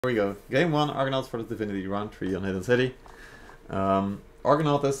Here we go. Game 1, Argonautes for the Divinity, round 3 on Hidden City.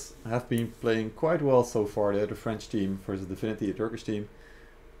 Argonautes have been playing quite well so far. They're the French team versus Divinity, a Turkish team.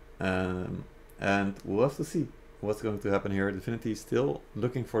 And we'll have to see what's going to happen here. Divinity is still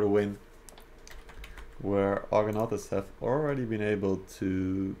looking for the win, where Argonautes have already been able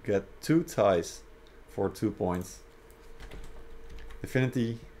to get 2 ties for 2 points.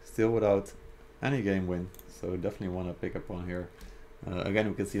 Divinity still without any game win, so definitely want to pick up one here. Again,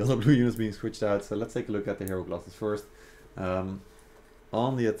 we can see all the blue units being switched out, so let's take a look at the hero classes first. On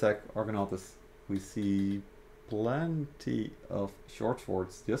the attack, Argonautes, we see plenty of short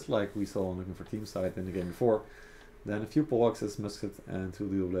swords, just like we saw on looking for team side in the game before. Then a few poleaxes, musket, and 2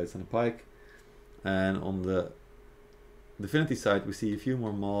 dual blades and a pike. And on the Divinity side, we see a few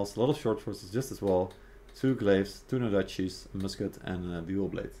more mauls, a lot of short swords just as well, 2 glaives, 2 nodachis, a musket, and a dual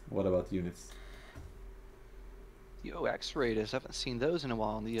blade. What about the units? Yo, X-Raiders, haven't seen those in a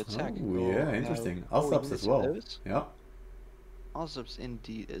while on the attack. Oh, yeah, interesting. Assaps as well. Yeah. Assaps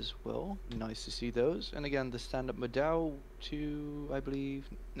indeed as well. Nice to see those. And again, the stand-up Modal, 2, I believe,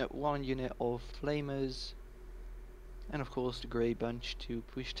 no, 1 unit of Flamers. And of course the Grey Bunch to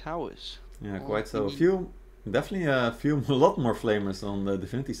push towers. Yeah, quite so. Definitely a lot more Flamers on the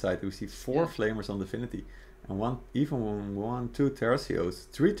Divinity side. We see 4 Flamers on Divinity. And even 2 Tercios,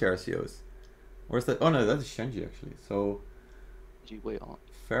 3 Tercios. Where's that? Oh no, that is Shenji actually. So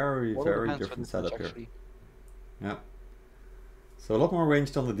very different setup here. Yeah. So a lot more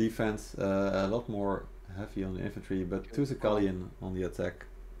ranged on the defense, a lot more heavy on the infantry, but 2 Zakalian on the attack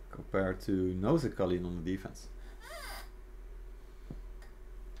compared to no Zakalian on the defense.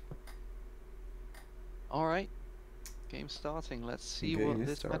 Alright. Game starting. Let's see what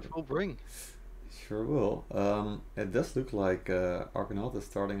this match will bring. Sure will. It does look like Argonautes is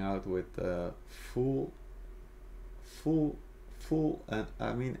starting out with full, and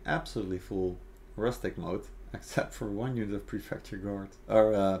I mean absolutely full rustic mode, except for 1 unit of Prefecture Guard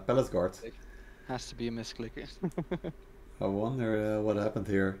or Palace Guard. Has to be a misclicker. I wonder what happened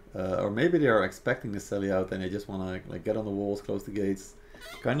here, or maybe they are expecting the sally out and they just want to like get on the walls, close the gates,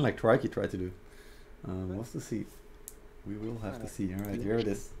 kind of like Trikey tried to do. What's to see? We will have to see. All right, here it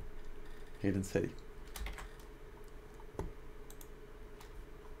is. Hidden City.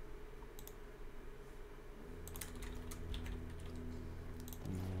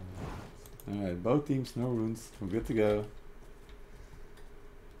 Alright, both teams, no runes, we're good to go.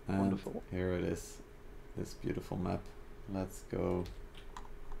 And wonderful. Here it is, this beautiful map. Let's go.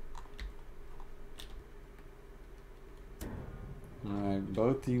 Alright,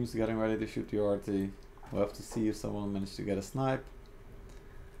 both teams getting ready to shoot the RT. We'll have to see if someone managed to get a snipe.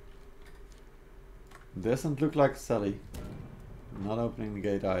 Doesn't look like Sally. Not opening the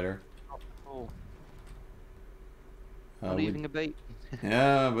gate either. Oh. Not even a bait.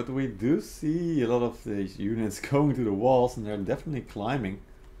 Yeah, but we do see a lot of these units going to the walls and they're definitely climbing.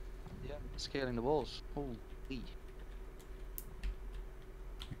 Yeah, scaling the walls. Holy.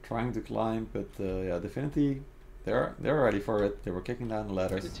 Trying to climb, but yeah, Divinity, they're ready for it. They were kicking down the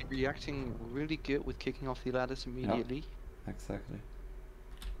ladders. Divinity reacting really good with kicking off the ladders immediately. Yep, exactly.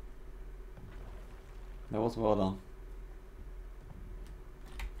 That was well done.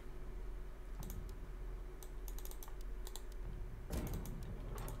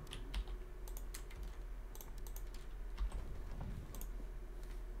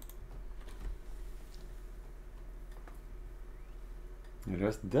 Yeah,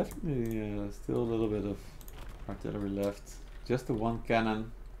 there's definitely still a little bit of artillery left. Just the 1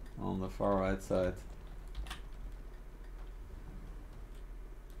 cannon on the far right side.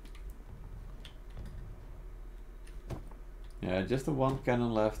 Yeah, just the 1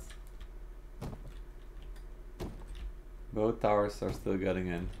 cannon left. Both towers are still getting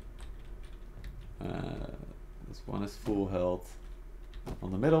in. This one is full health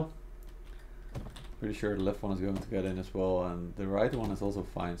on the middle. Pretty sure the left one is going to get in as well, and the right one is also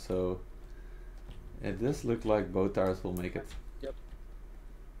fine. So it does look like both towers will make it. Yep.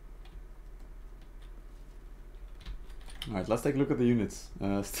 Alright, let's take a look at the units.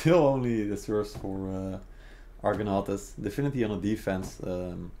 Still only the serfs for Argonautes. Divinity on the defense.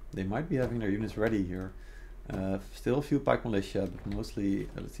 They might be having their units ready here. Still a few pike militia, but mostly,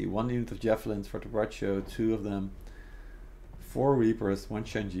 let's see, 1 unit of javelins for the Bradshaw, 2 of them, 4 reapers, 1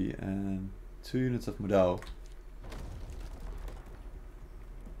 Shenji, and 2 units of Modal.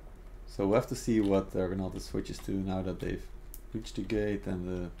 So we'll have to see what Argonautes switches to now that they've reached the gate and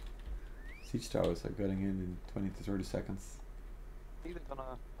the siege towers are getting in 20 to 30 seconds. I think they're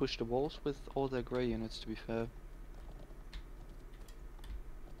gonna push the walls with all their grey units, to be fair.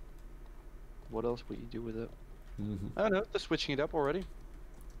 What else would you do with it? Mm-hmm. Oh no, they're switching it up already.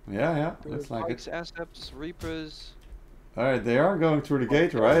 Yeah, yeah, looks like it. Pikes, Aseps, Reapers. Alright, they are going through the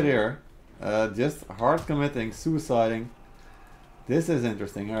gate right here. Just hard committing, suiciding. This is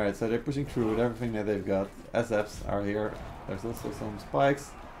interesting. Alright, so they're pushing through with everything that they've got. SFs are here. There's also some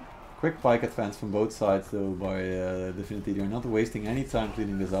spikes. Quick pike advance from both sides though by Divinity. They're not wasting any time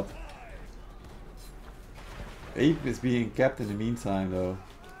cleaning this up. Ape is being kept in the meantime though.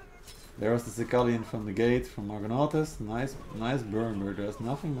 There was the Sicalian from the gate from Argonautes. Nice burn, but there's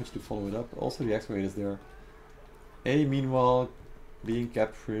nothing much to follow it up. Also the X-Raid is there. A meanwhile being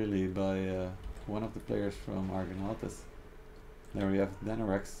kept freely by one of the players from Argonautes. There we have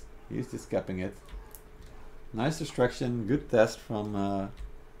Denorex. He's just capping it. Nice distraction, good test from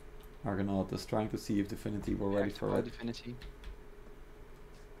Argonautes, trying to see if Divinity were ready for it. Divinity.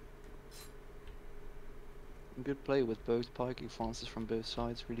 Good play with both pike advances from both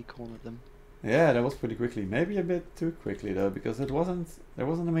sides, really cornered them. Yeah, that was pretty quickly. Maybe a bit too quickly though, because there wasn't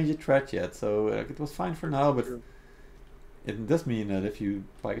a major threat yet, so it was fine for now, but it does mean that if you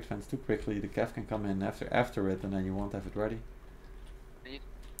pike advance too quickly, the Cav can come in after it, and then you won't have it ready.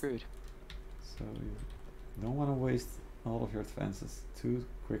 Rude. So you don't want to waste all of your advances too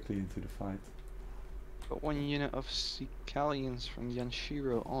quickly into the fight. Got one unit of Sicalians from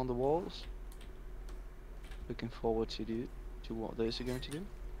Yanshiro on the walls. Looking forward to what those are going to do.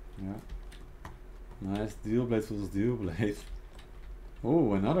 Yeah. Nice Dual Blade versus Dual Blade.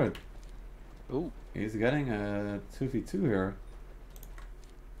 Oh, another. Oh. He's getting a 2v2 here.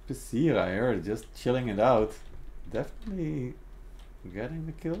 Pesira here, just chilling it out. Definitely getting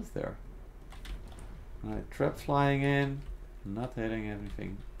the kills there. Alright, trap flying in, not hitting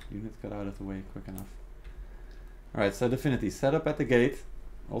everything. Units got out of the way quick enough. Alright, so Divinity set up at the gate,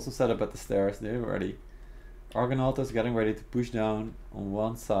 also set up at the stairs, they're ready. Argonautes getting ready to push down on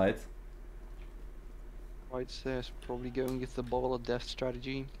one side. Right stairs, probably going with the ball of death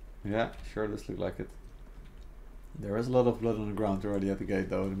strategy. Yeah, sure does look like it. There is a lot of blood on the ground already at the gate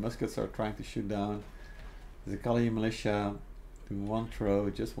though. The muskets are trying to shoot down. The Kali militia doing one throw,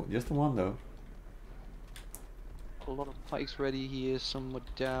 just the one though. A lot of pikes ready here, some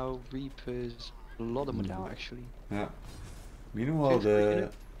Modao, Reapers, a lot of Modao actually. Yeah. Meanwhile they're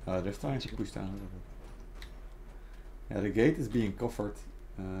starting to push down a little bit. Yeah, the gate is being covered.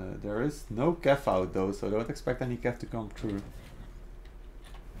 There is no Cav out though, so don't expect any Cav to come through.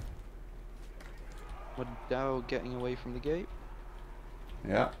 Modao getting away from the gate.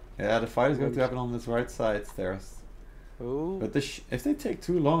 Yeah, the fight is going to happen on this right side stairs. Oh. But if they take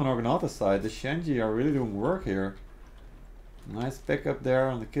too long on Argonautes side, the Shenji are really doing work here. Nice pickup there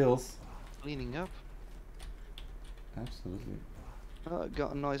on the kills. Cleaning up. Absolutely.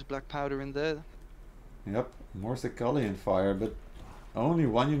 Got a nice black powder in there. Yep, more Sicalian fire, but only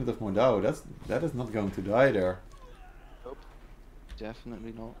one unit of Modao. That is not going to die there. Nope.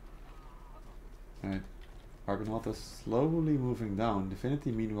 Definitely not. Right. Argonautes slowly moving down.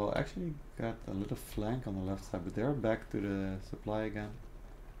 Divinity meanwhile actually got a little flank on the left side, but they're back to the supply again.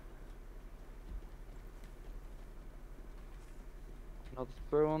 Another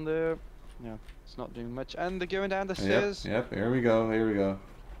throw on there. Yeah, it's not doing much. And they're going down the stairs. Yep, here we go.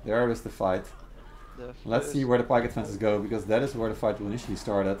 There is the fight. Let's see where the pike advances go, because that is where the fight will initially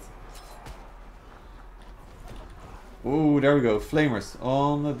start at. Ooh, there we go. Flamers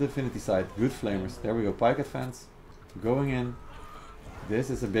on the Divinity side. Good flamers. There we go. Pike advance. Going in.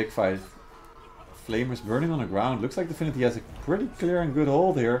 This is a big fight. Flamers burning on the ground. Looks like Divinity has a pretty clear and good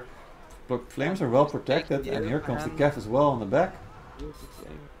hold here. But flames are well protected, and here comes the Cav as well on the back.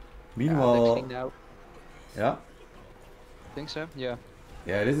 Meanwhile, yeah. Think so? Yeah.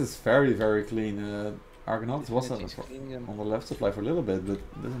 Yeah, this is very, very clean. Argonautes was on the left supply for a little bit,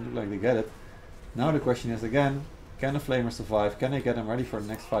 but doesn't look like they get it. Now the question is again, can the Flamers survive? Can they get them ready for the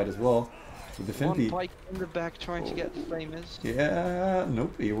next fight as well? So Divinity. One pike in the back trying to get the Flamers. Yeah,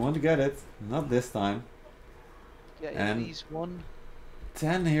 nope, he won't get it. Not this time. Yeah, at least one.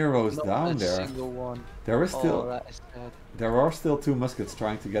 10 heroes Not down a there. Single one. There is still. Oh, that is sad. There are still 2 muskets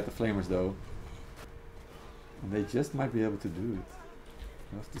trying to get the Flamers though. And they just might be able to do it.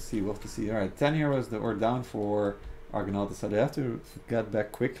 We'll have to see. Alright, 10 heroes that were down for Argonautes, so they have to get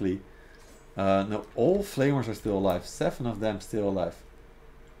back quickly. No, all Flamers are still alive. 7 of them still alive.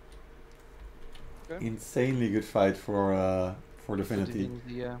 Okay. Insanely good fight for Divinity.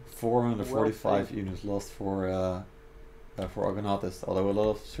 445 units lost for Argonautes, although a lot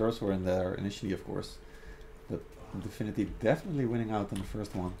of Swords were in there initially, of course. But Divinity definitely winning out on the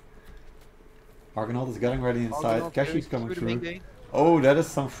first one. Argonautes getting ready inside. Kashik's coming through. Oh, that is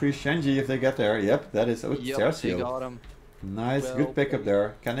some free Shenji if they get there. Yep, that is Tercio. Nice, well, good pickup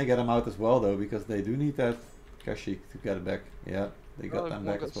there. Can they get him out as well though? Because they do need that Kashik to get it back. Yeah, They got them one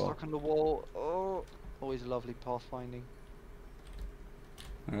back got as well. stuck on the wall. Oh, always lovely pathfinding.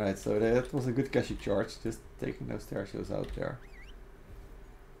 Alright, so that was a good cashy charge, just taking those tertios out there.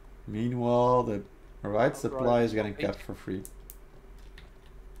 Meanwhile, the right supply is getting capped for free.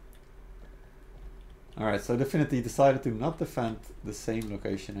 Alright, so DIVINITY decided to not defend the same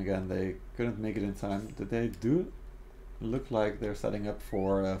location again. They couldn't make it in time. They do look like they're setting up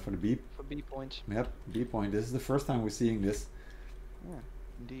for the B. For B point. Yep, B point. This is the first time we're seeing this. Yeah,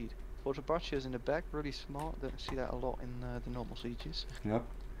 indeed. Fortebraccios in the back, really smart. Don't see that a lot in the normal sieges. Yep.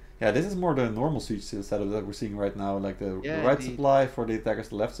 Yeah, this is more the normal siege setup that we're seeing right now. Like the right indeed. supply for the attackers,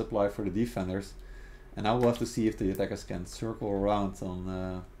 the left supply for the defenders. And now we'll have to see if the attackers can circle around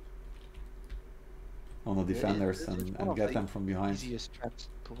on the defenders and get them from behind. Easiest traps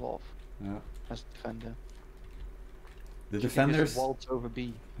to pull off. Yeah. As defender. The defenders. Waltz over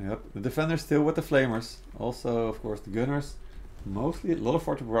B. Yep. The defenders still with the flamers. Also, of course, the gunners. Mostly a lot of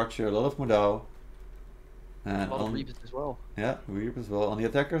Fortebraccio, a lot of Modao. And a lot of Reapers as well. Yeah, Reapers as well. On the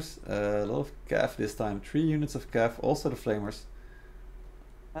attackers, a lot of Cav this time. 3 units of Cav, also the flamers.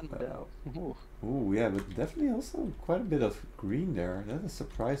 And Modao. Ooh, yeah, but definitely also quite a bit of green there. That is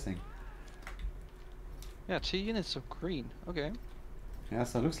surprising. Yeah, 2 units of green. Okay. Yeah,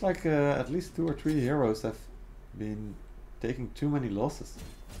 so it looks like at least 2 or 3 heroes have been taking too many losses.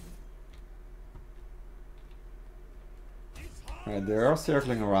 Alright, they are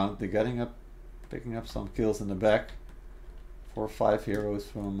circling around. They're getting up, picking up some kills in the back. 4 or 5 heroes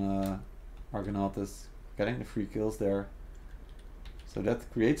from Argonautes getting the free kills there. So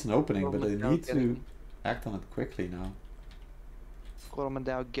that creates an opening, but they need to act on it quickly now.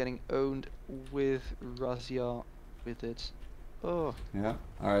 Modao getting owned with Razia with it. Oh. Yeah,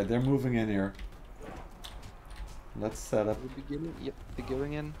 alright, they're moving in here. Let's set up. Yep, they're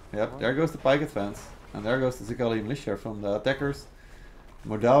going in. Yep, there goes the pike advance. And there goes the Zikali militia from the attackers.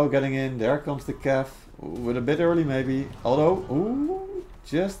 Modao getting in, there comes the Cav. With a bit early maybe. Although, ooh,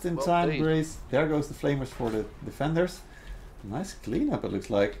 just in time, Grace. There goes the flamers for the defenders. Nice cleanup it looks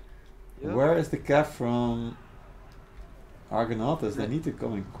like. Yep. Where is the Cav from Argonautes? They need to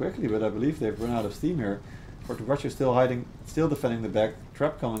come in quickly, but I believe they've run out of steam here. Fortebraccio is still hiding, still defending the back.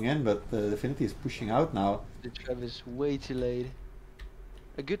 Trap coming in, but the DIVINITY is pushing out now. The trap is way too late.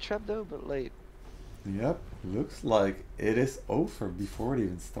 A good trap though, but late. Yep, looks like it is over before it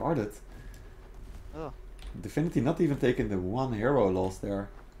even started. Oh. DIVINITY not even taking the 1 hero loss there.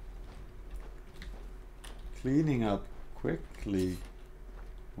 Cleaning up quickly.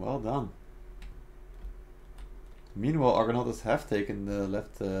 Well done. Meanwhile, Argonautes have taken the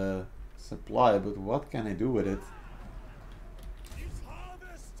left supply, but what can they do with it?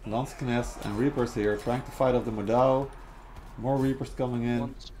 Landsknechts and Reapers here trying to fight off the Modao. More Reapers coming in.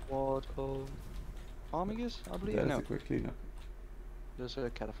 1 squad of Armigas, I believe. That is a quick cleanup. Those are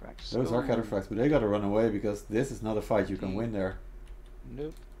cataphracts. Those are cataphracts, but they gotta run away because this is not a fight you can win there.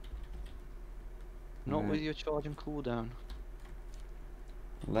 Nope. Not with your charge and cooldown.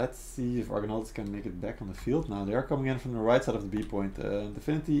 Let's see if Argonautes can make it back on the field now. They're coming in from the right side of the B point.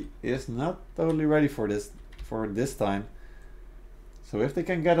 DIVINITY is not totally ready for this time. So if they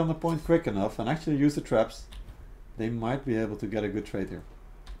can get on the point quick enough and actually use the traps, they might be able to get a good trade here.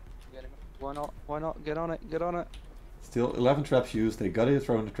 Why not? Why not? Get on it. Get on it. Still 11 traps used. They gotta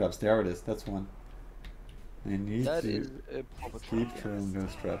throw in the traps. There it is. That's one. They need to keep throwing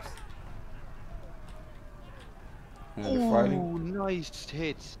those traps. Oh, nice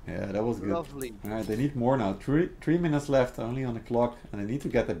hit. Yeah, that was good. Lovely. Alright, they need more now. 3 minutes left only on the clock, and they need to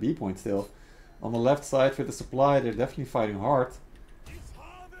get the B point still. On the left side with the supply, they're definitely fighting hard.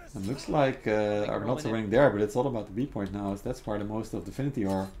 It looks like Argonauts are winning there, but it's all about the B point now, as that's where the most of DIVINITY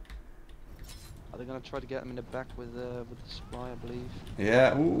are. Are they gonna try to get them in the back with the supply, I believe?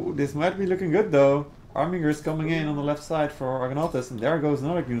 Yeah, ooh, this might be looking good though. Armiger is coming in on the left side for Argonautes, and there goes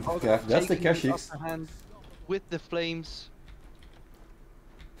another unit of Cav. That's the Kashyyyks. With the flames.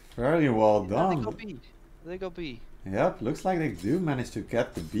 Very well done. They got B. They got B. Yep, looks like they do manage to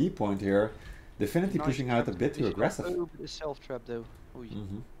get the B point here. DIVINITY pushing out a bit too aggressive. The self trap though.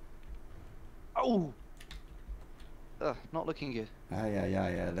 Mm-hmm. Oh! Not looking good.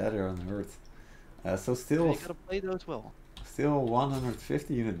 Yeah, that hurt. So still, you gotta play those well. Still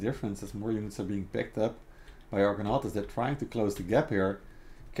 150 unit difference as more units are being picked up by Argonautes. They're trying to close the gap here.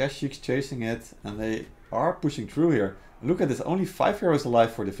 Kashyyyks chasing it, and they are pushing through here. Look at this, only 5 heroes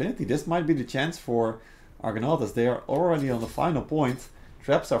alive for DIVINITY. This might be the chance for Argonautes. They are already on the final point.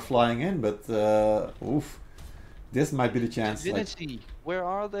 Traps are flying in, but oof. This might be the chance. DIVINITY, where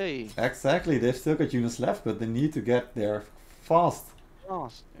are they? Exactly, they've still got units left, but they need to get there fast.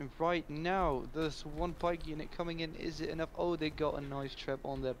 fast. And right now, there's one pike unit coming in. Is it enough? Oh, they got a nice trap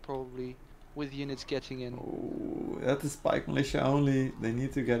on there, probably, with units getting in. Oh, that is Spike Militia only. They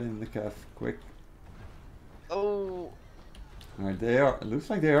need to get in the caf quick. Oh, Alright, they are. It looks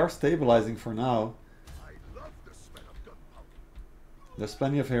like they are stabilizing for now. There's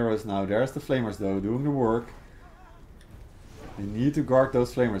plenty of heroes now. There's the flamers though, doing the work. They need to guard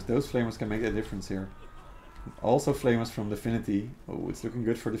those flamers. Those flamers can make a difference here. Also flamers from Divinity. Oh, it's looking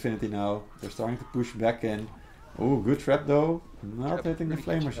good for Divinity now. They're starting to push back in. Oh, good trap though. Not hitting the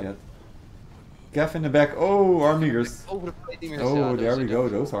flamers yet. Gaff in the back. Oh, Armigers. Oh, there we go.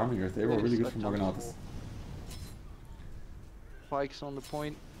 Those Armigers. They were really good from Argonautes. Pikes on the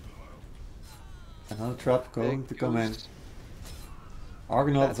point. Another trap going to come in.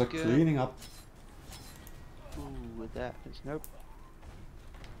 Argonauts are cleaning up. Ooh, with that is nope.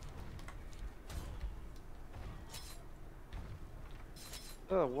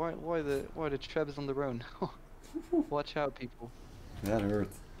 Oh, why the traps on their own? Watch out, people. That hurt.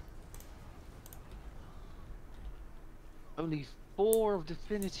 Only 4 of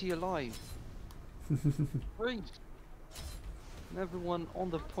Divinity alive. Great. And everyone on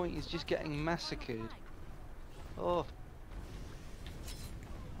the point is just getting massacred. Oh.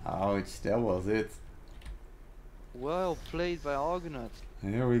 Ouch, that was it. Well played by Argonauts.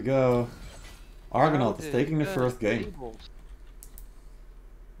 Here we go. Argonauts taking the first game.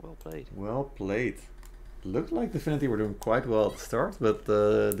 Well played. Well played. Looked like Divinity were doing quite well at the start, but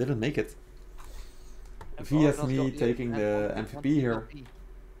didn't make it. VS taking the MVP here.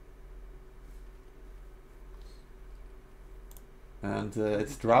 And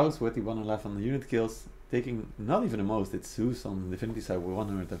it's Drowse with the 111 unit kills, taking not even the most. It's Zeus on the Divinity side with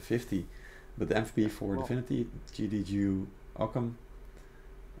 150, but the MVP for Divinity, GDG Occam.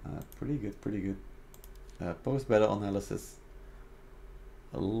 Pretty good, pretty good. Post-battle analysis.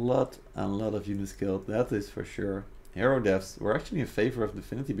 A lot of units killed, that is for sure. Hero deaths were actually in favor of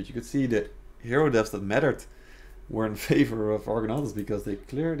Divinity, but you could see the hero deaths that mattered were in favor of Argonautes because they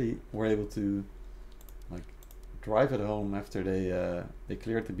clearly were able to like drive it home after they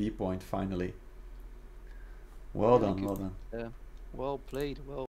cleared the B point finally. Well done, well done. Well played, well